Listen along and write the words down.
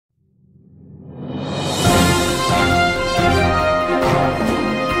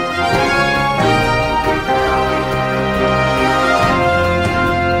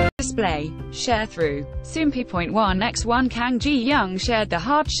Sharethrough. Soompi.1x1 Kang Ji Young shared the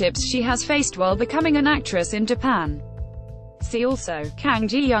hardships she has faced while becoming an actress in Japan. See also, Kang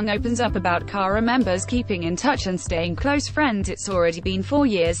Ji Young opens up about Kara members keeping in touch and staying close friends. It's already been 4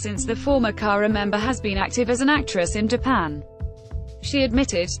 years since the former Kara member has been active as an actress in Japan. She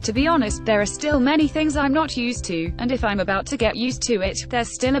admitted, "To be honest, there are still many things I'm not used to, and if I'm about to get used to it,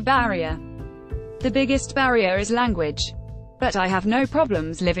 there's still a barrier. The biggest barrier is language. But I have no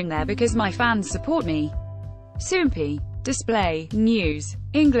problems living there because my fans support me." Soompi. Display, News.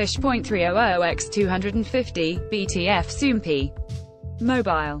 English.300x250, BTF Soompi.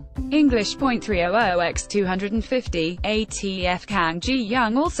 Mobile. English.300x250, ATF Kang Ji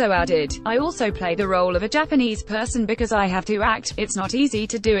Young also added, "I also play the role of a Japanese person because I have to act. It's not easy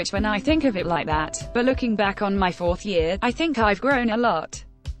to do it when I think of it like that, but looking back on my 4th year, I think I've grown a lot.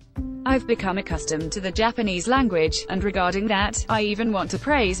 I've become accustomed to the Japanese language, and regarding that, I even want to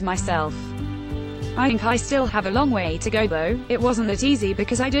praise myself. I think I still have a long way to go though. It wasn't that easy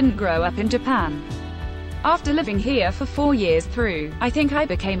because I didn't grow up in Japan. After living here for 4 years through, I think I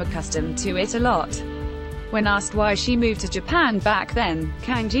became accustomed to it a lot." When asked why she moved to Japan back then,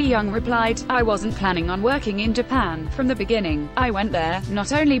 Kang Ji Young replied, "I wasn't planning on working in Japan from the beginning. I went there,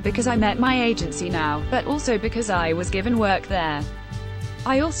 not only because I met my agency now, but also because I was given work there.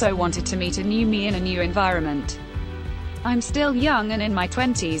 I also wanted to meet a new me in a new environment. I'm still young and in my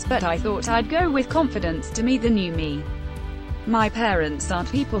 20s, but I thought I'd go with confidence to meet the new me. My parents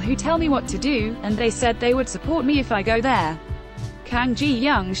aren't people who tell me what to do, and they said they would support me if I go there." Kang Ji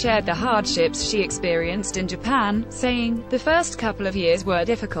Young shared the hardships she experienced in Japan, saying, "The first couple of years were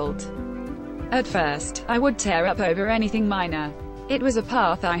difficult. At first, I would tear up over anything minor. It was a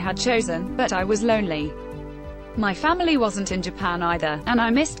path I had chosen, but I was lonely. My family wasn't in Japan either, and I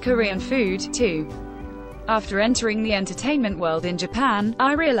missed Korean food, too. After entering the entertainment world in Japan,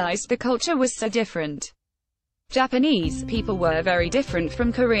 I realized the culture was so different. Japanese people were very different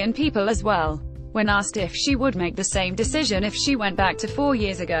from Korean people as well." When asked if she would make the same decision if she went back to 4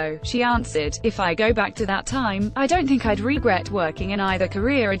 years ago, she answered, "If I go back to that time, I don't think I'd regret working in either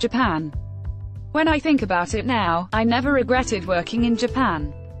Korea or Japan. When I think about it now, I never regretted working in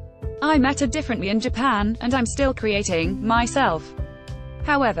Japan. I met it differently in Japan, and I'm still creating myself.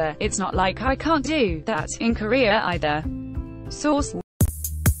 However, it's not like I can't do that in Korea either." Source